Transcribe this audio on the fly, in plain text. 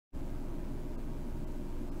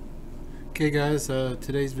Okay guys,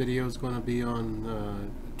 today's video is going to be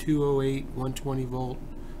on 208 120 volt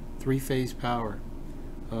three-phase power.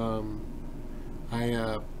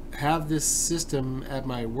 I have this system at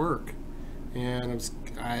my work, and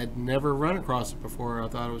I had never run across it before. I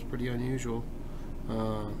thought it was pretty unusual.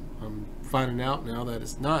 I'm finding out now that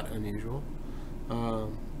it's not unusual,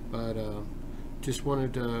 but just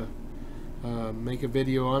wanted to make a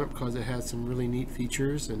video on it because it has some really neat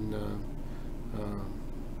features, and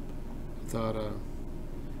thought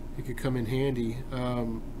it could come in handy.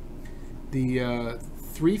 The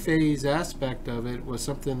three-phase aspect of it was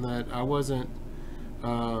something that I wasn't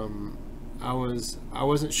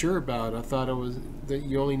sure about. I thought it was that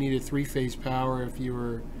you only needed three-phase power if you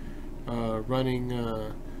were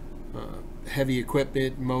running heavy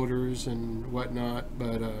equipment, motors and whatnot,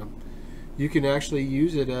 but you can actually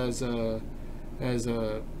use it as a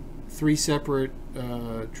three separate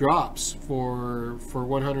drops for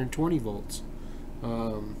 120 volts.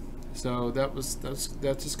 So that's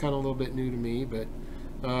just kind of a little bit new to me, but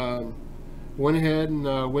went ahead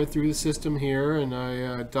and went through the system here, and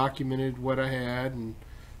I documented what I had, and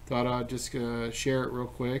thought I'd just share it real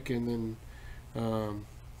quick, and then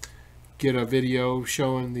get a video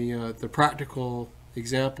showing the practical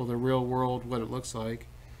example, the real world, what it looks like.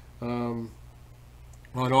 On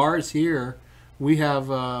ours here, we have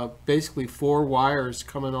basically 4 wires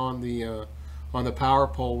coming on the power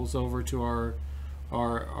poles over to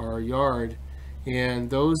our yard, and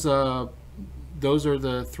those are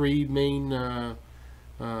the 3 main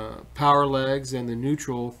power legs and the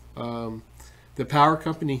neutral. The power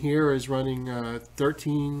company here is running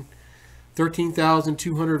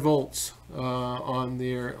 13,200 volts on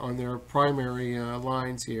their primary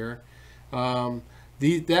lines here.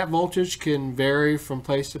 That voltage can vary from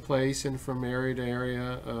place to place and from area to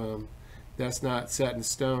area. That's not set in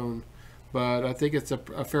stone, but I think it's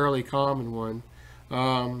a fairly common one.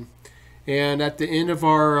 And at the end of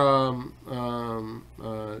our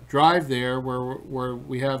drive there, where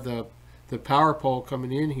we have the power pole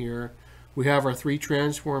coming in here, we have our 3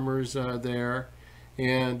 transformers there,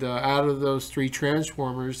 and out of those 3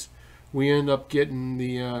 transformers, we end up getting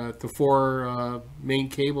the 4 main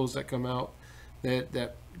cables that come out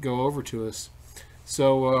that go over to us.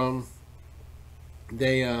 So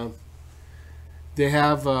they have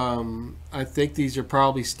I think these are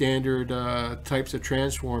probably standard types of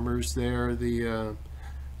transformers. They're the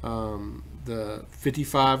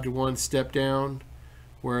 55 to 1 step down,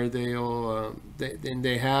 where they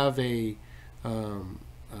have a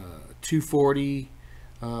 240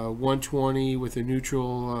 120 with a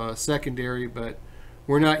neutral secondary, but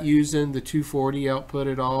we're not using the 240 output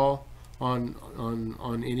at all on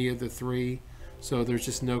any of the 3, so there's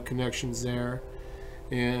just no connections there.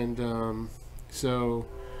 And so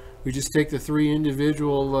we just take the 3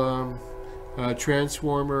 individual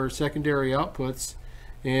transformer secondary outputs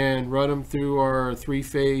and run them through our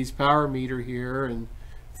 3-phase power meter here, and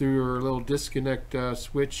through our little disconnect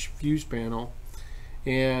switch fuse panel,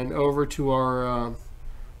 and over to our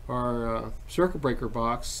circuit breaker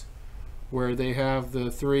box, where they have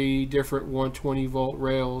the 3 different 120 volt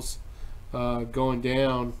rails going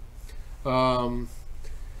down.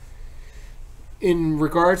 In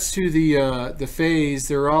regards to the phase,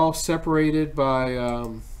 they're all separated by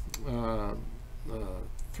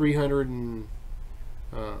 300 and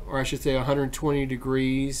or I should say 120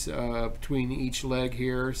 degrees between each leg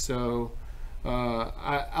here. So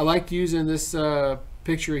I like using this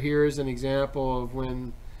picture here as an example of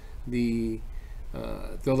when the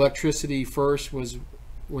electricity first was,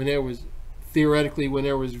 when it was theoretically, when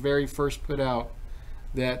it was very first put out,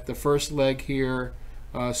 that the first leg here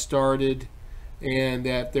started, and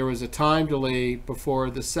that there was a time delay before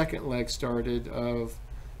the second leg started of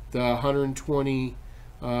the 120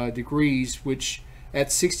 degrees, which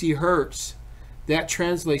at 60 hertz, that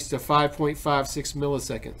translates to 5.56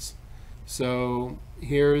 milliseconds. So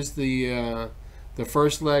here's the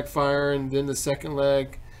first leg firing, then the second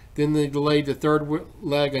leg, then they delayed the third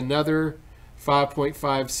leg another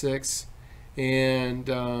 5.56, and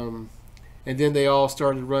then they all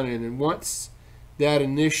started running. And once that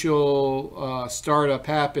initial startup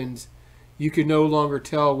happened, you could no longer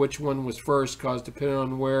tell which one was first, because depending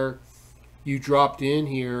on where you dropped in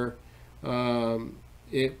here,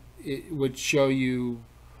 it would show you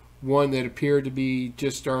one that appeared to be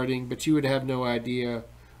just starting, but you would have no idea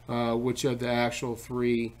which of the actual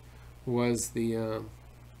 3 was the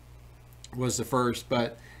first.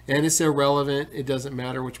 And it's irrelevant. It doesn't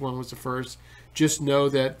matter which one was the first. Just know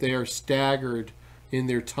that they are staggered in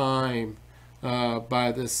their time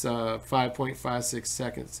by this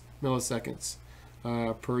 5.56 milliseconds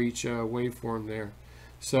per each waveform there.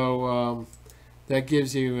 So that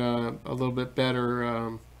gives you a little bit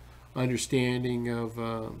better understanding of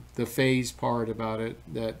the phase part about it,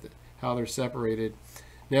 that how they're separated.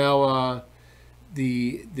 Now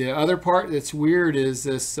the other part that's weird is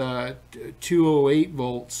this 208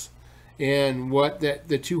 volts, and what that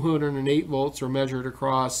the 208 volts are measured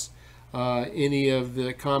across any of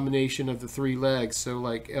the combination of the three legs, so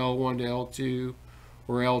like L1 to L2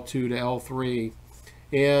 or L2 to L3.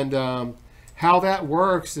 And how that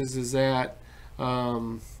works is that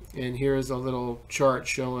and here's a little chart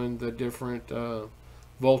showing the different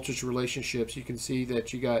voltage relationships. You can see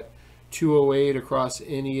that you got 208 across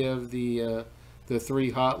any of the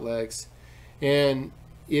three hot legs, and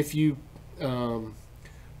if you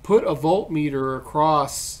put a voltmeter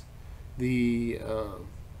across the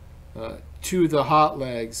to the hot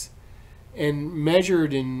legs and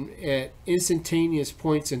measured at instantaneous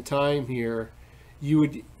points in time here,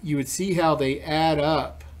 you would see how they add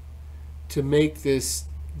up to make this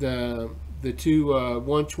the two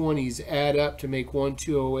 120s add up to make one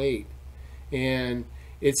 208, and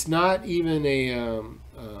it's not even a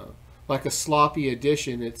like a sloppy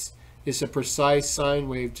addition. It's a precise sine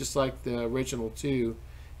wave, just like the original two,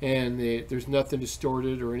 and there's nothing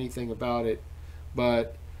distorted or anything about it.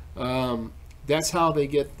 But that's how they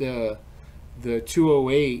get the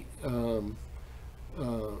 208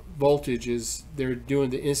 voltage. Is they're doing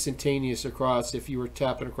the instantaneous across. If you were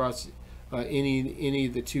tapping across any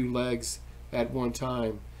of the two legs at one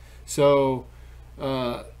time. So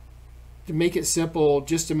to make it simple,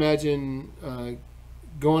 just imagine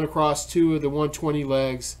going across two of the 120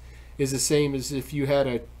 legs is the same as if you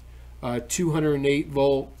had a 208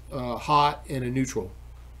 volt hot and a neutral.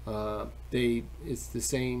 It's the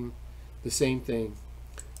same thing.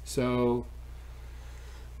 So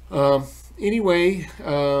anyway,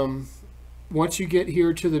 once you get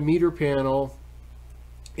here to the meter panel,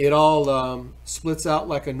 it all splits out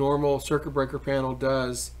like a normal circuit breaker panel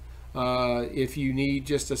does. If you need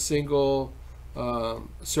just a single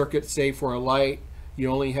circuit, say for a light, you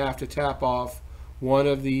only have to tap off one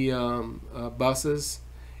of the buses.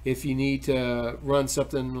 If you need to run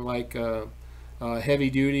something like heavy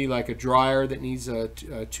duty, like a dryer that needs a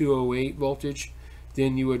 208 voltage,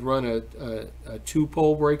 then you would run a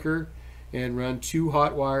two-pole breaker and run two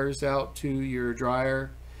hot wires out to your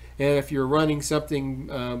dryer. And if you're running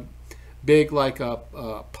something big like a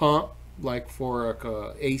pump, like for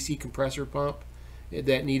a AC compressor pump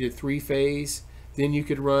that needed three-phase, then you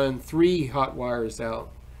could run three hot wires out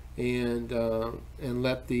and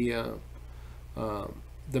let the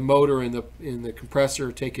motor in the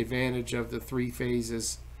compressor take advantage of the three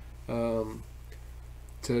phases. To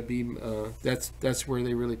be that's where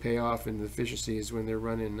they really pay off in the efficiency, is when they're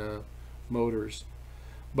running motors.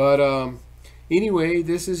 But anyway,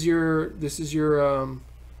 this is your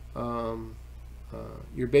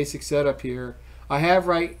basic setup here. I have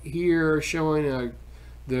right here showing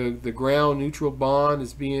the ground neutral bond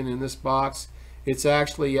as being in this box. It's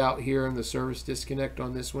actually out here in the service disconnect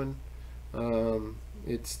on this one.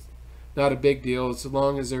 It's not a big deal as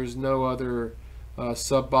long as there's no other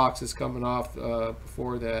sub boxes coming off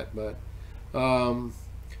before that. But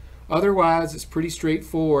otherwise, it's pretty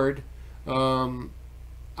straightforward. I'm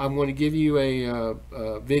going to give you a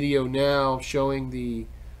video now showing the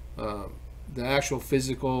actual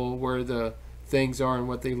physical, where the things are and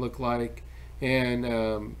what they look like, and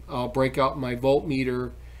I'll break out my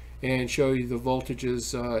voltmeter and show you the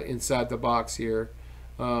voltages inside the box here.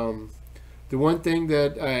 The one thing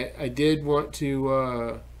that I did want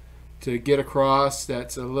to get across,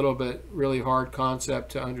 that's a little bit really hard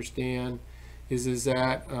concept to understand, is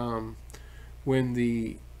that when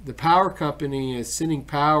the power company is sending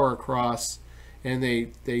power across, and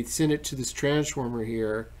they send it to this transformer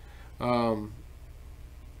here,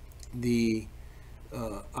 the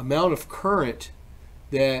amount of current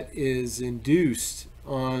that is induced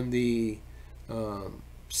on the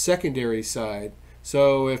secondary side.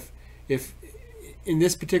 So if in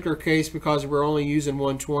this particular case, because we're only using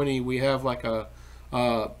 120, we have like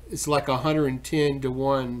it's like 110 to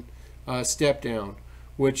 1 step down,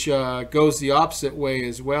 which goes the opposite way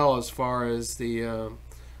as well, as far as the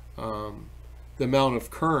amount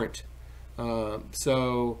of current.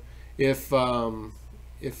 So if I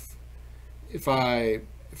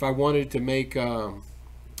wanted to make 11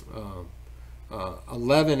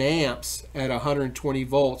 amps at 120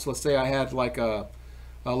 volts, let's say I had like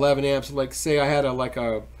 11 amps, like say I had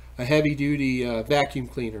a heavy duty vacuum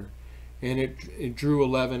cleaner, and it drew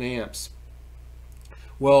 11 amps.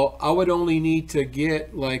 Well, I would only need to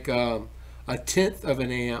get like a tenth of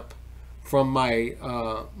an amp from my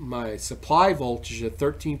my supply voltage at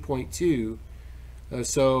 13.2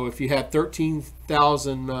 So if you had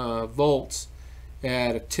 13,000 volts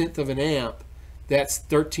at 1/10 of an amp, that's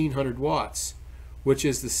 1,300 watts, which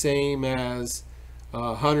is the same as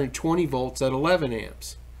 120 volts at 11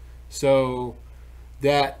 amps. So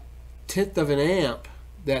that 1/10 of an amp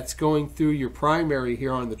that's going through your primary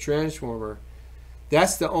here on the transformer,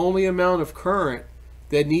 that's the only amount of current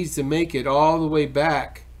that needs to make it all the way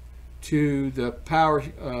back to the power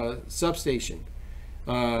substation,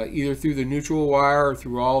 either through the neutral wire or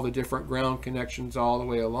through all the different ground connections all the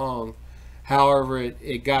way along. However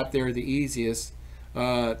it got there the easiest.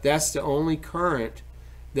 That's the only current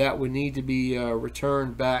that would need to be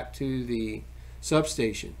returned back to the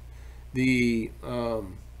substation. The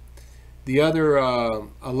other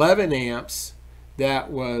 11 amps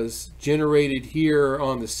that was generated here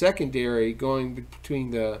on the secondary, going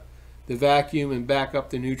between the vacuum and back up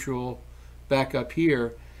the neutral, back up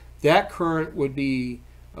here, that current would be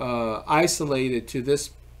isolated to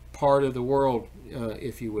this part of the world,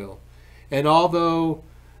 if you will. And although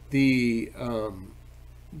the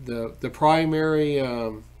primary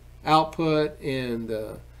output and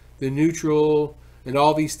the neutral and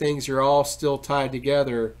all these things are all still tied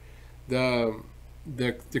together, the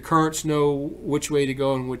currents know which way to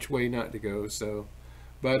go and which way not to go. So,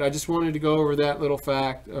 but I just wanted to go over that little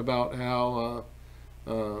fact about how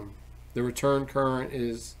the return current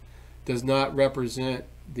does not represent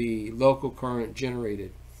the local current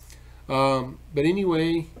generated. But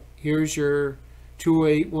anyway, here's your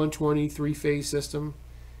 208 120 three-phase system,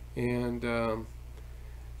 and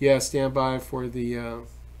yeah, stand by for the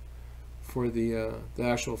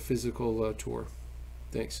actual physical tour.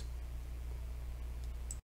 Thanks.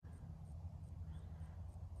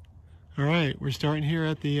 All right, we're starting here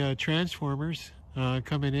at the transformers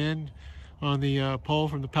coming in on the pole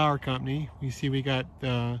from the power company. You see we got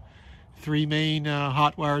 3 main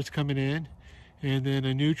hot wires coming in, and then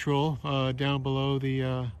a neutral down below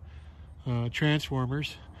the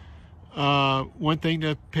transformers. One thing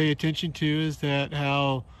to pay attention to is that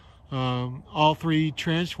how all 3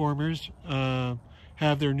 transformers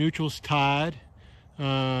have their neutrals tied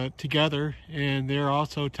together, and they're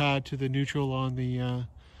also tied to the neutral on the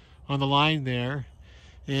line there.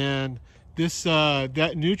 And this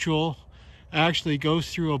that neutral actually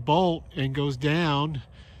goes through a bolt and goes down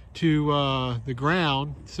to the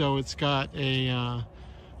ground, so it's got a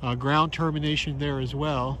ground termination there as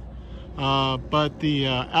well. But the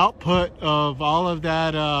output of all of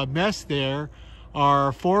that mess there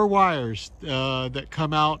are 4 wires that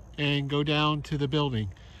come out and go down to the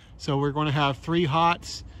building. So we're going to have 3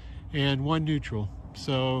 hots and 1 neutral.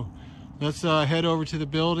 So let's head over to the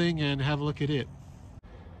building and have a look at it.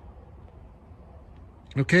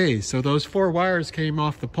 Okay, so those 4 wires came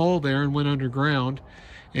off the pole there and went underground,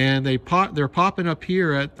 and they're popping up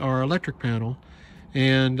here at our electric panel.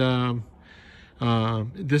 And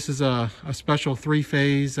this is a special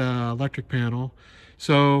 3-phase electric panel.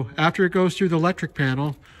 So after it goes through the electric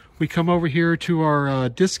panel, we come over here to our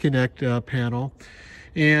disconnect panel,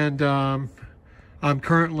 and I'm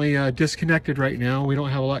currently disconnected right now. We don't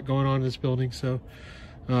have a lot going on in this building, so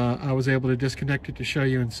I was able to disconnect it to show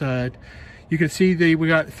you inside. You can see we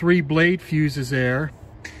got 3 blade fuses there,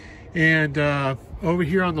 and over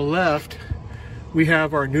here on the left we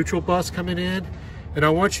have our neutral bus coming in, and I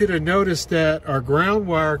want you to notice that our ground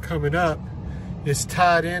wire coming up is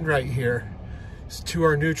tied in right here to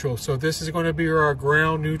our neutral. So this is going to be our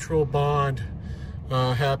ground neutral bond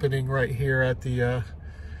happening right here at the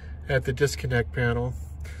disconnect panel.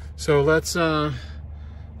 So let's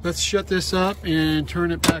shut this up and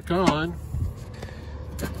turn it back on.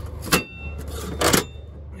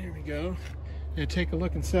 There we go. And take a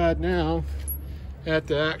look inside now at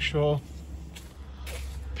the actual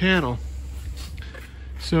panel.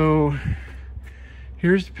 So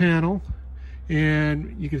here's the panel,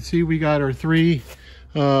 and you can see we got our 3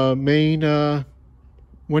 main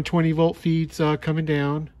 120 volt feeds coming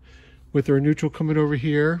down, with our neutral coming over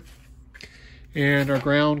here and our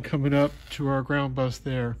ground coming up to our ground bus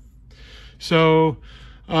there. So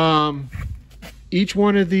each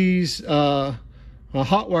one of these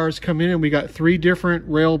hot wires come in, and we got 3 different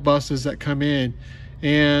rail buses that come in,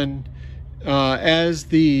 and as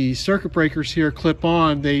the circuit breakers here clip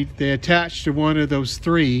on, they attach to one of those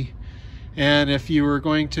 3. And if you were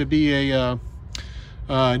going to be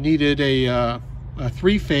needed a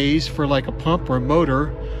 3-phase for like a pump or a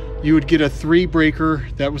motor, you would get a 3 breaker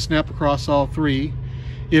that would snap across all 3.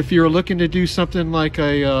 If you're looking to do something like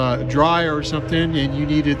a dryer or something and you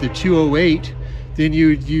needed the 208, then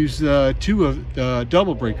you'd use 2 of the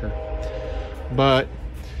double breaker. But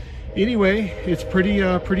anyway, it's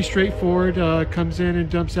pretty straightforward. Comes in and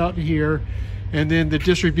dumps out to here. And then the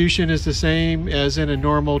distribution is the same as in a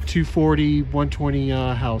normal 240, 120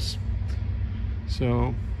 house.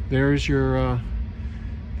 So there's your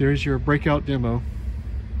breakout demo.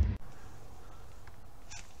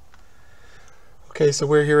 Okay, so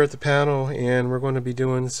we're here at the panel and we're going to be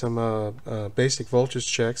doing some basic voltage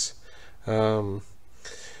checks. We're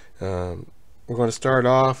going to start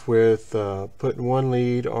off with putting one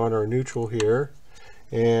lead on our neutral here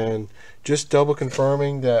and just double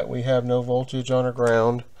confirming that we have no voltage on our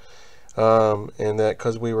ground, and that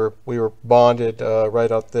because we were bonded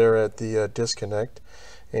right up there at the disconnect,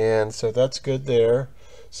 and so that's good there.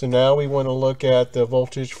 So now we want to look at the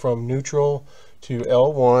voltage from neutral to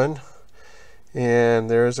L1, and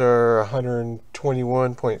there's our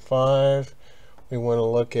 121.5. We want to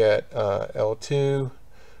look at L2,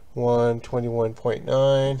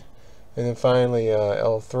 121.9, and then finally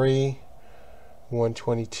L3,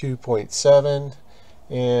 122.7,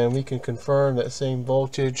 and we can confirm that same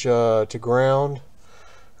voltage to ground.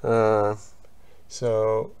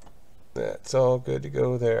 So that's all good to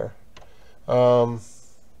go there.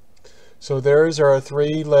 So there's our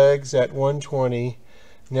three legs at 120.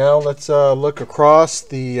 Now let's look across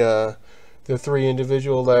the three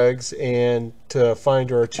individual legs and to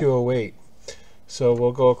find our 208. So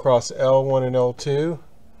we'll go across L1 and L2,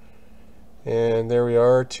 and there we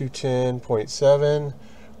are, 210.7.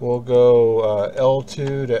 We'll go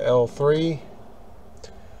L2 to L3,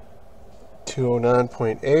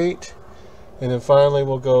 209.8, and then finally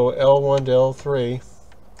we'll go L1 to L3,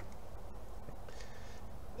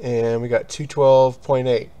 and we got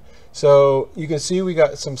 212.8. So you can see we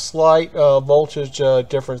got some slight voltage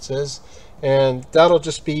differences, and that'll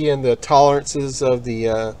just be in the tolerances of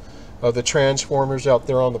the transformers out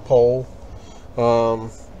there on the pole.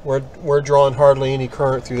 We're drawing hardly any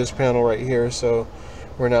current through this panel right here, so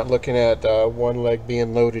we're not looking at one leg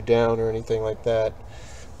being loaded down or anything like that.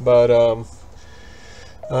 But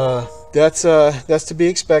that's to be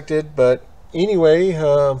expected. But anyway,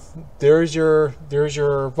 there's your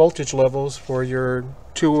voltage levels for your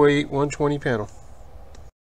 208 120 panel.